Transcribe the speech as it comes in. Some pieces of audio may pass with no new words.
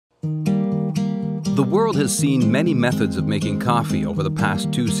The world has seen many methods of making coffee over the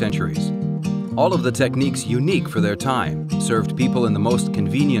past 2 centuries. All of the techniques unique for their time served people in the most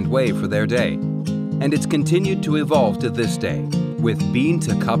convenient way for their day. And it's continued to evolve to this day with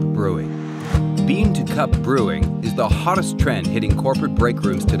bean-to-cup brewing. Bean-to-cup brewing is the hottest trend hitting corporate break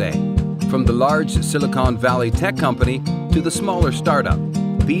rooms today. From the large Silicon Valley tech company to the smaller startup,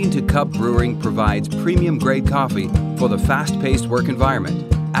 bean-to-cup brewing provides premium-grade coffee for the fast-paced work environment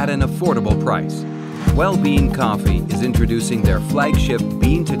at an affordable price. Well-Bean Coffee is introducing their flagship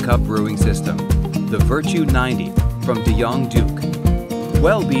bean-to-cup brewing system, the Virtu 90 from Jong.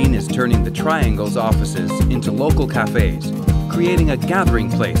 Well-Bean is turning the Triangle's offices into local cafes, creating a gathering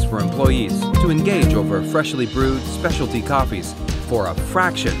place for employees to engage over freshly brewed specialty coffees for a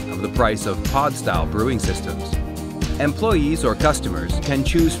fraction of the price of pod-style brewing systems. Employees or customers can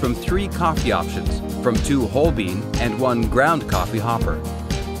choose from 3 coffee options, from 2 whole bean and 1 ground coffee hopper.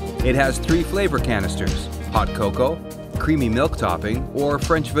 It has 3 flavor canisters: hot cocoa, creamy milk topping, or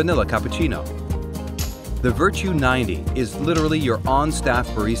French vanilla cappuccino. The Virtu 90 is literally your on-staff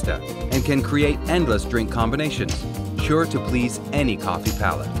barista and can create endless drink combinations, sure to please any coffee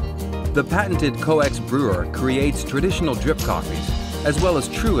palate. The patented Coex brewer creates traditional drip coffees as well as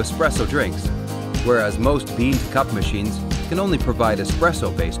true espresso drinks, whereas most bean-to-cup machines can only provide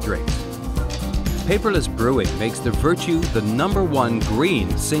espresso-based drinks. Paperless brewing makes the Virtu the #1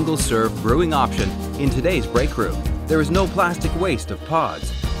 green single-serve brewing option in today's break room. There is no plastic waste of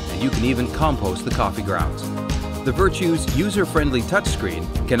pods, and you can even compost the coffee grounds. The Virtu's user-friendly touchscreen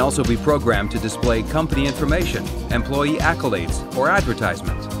can also be programmed to display company information, employee accolades, or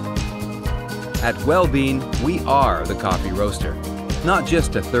advertisements. At Well-Bean, we are the coffee roaster, not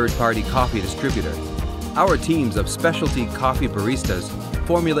just a third-party coffee distributor. Our teams of specialty coffee baristas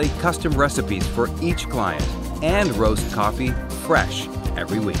formulate custom recipes for each client and roast coffee fresh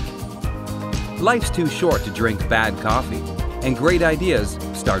every week. Life's too short to drink bad coffee, and great ideas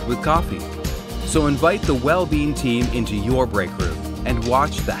start with coffee. So invite the Well-Bean team into your break room and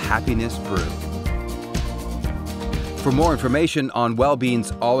watch the happiness brew. For more information on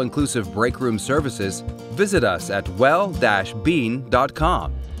Well-Bean's all-inclusive break room services, visit us at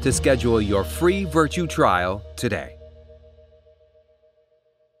well-bean.com to schedule your free Virtu trial today.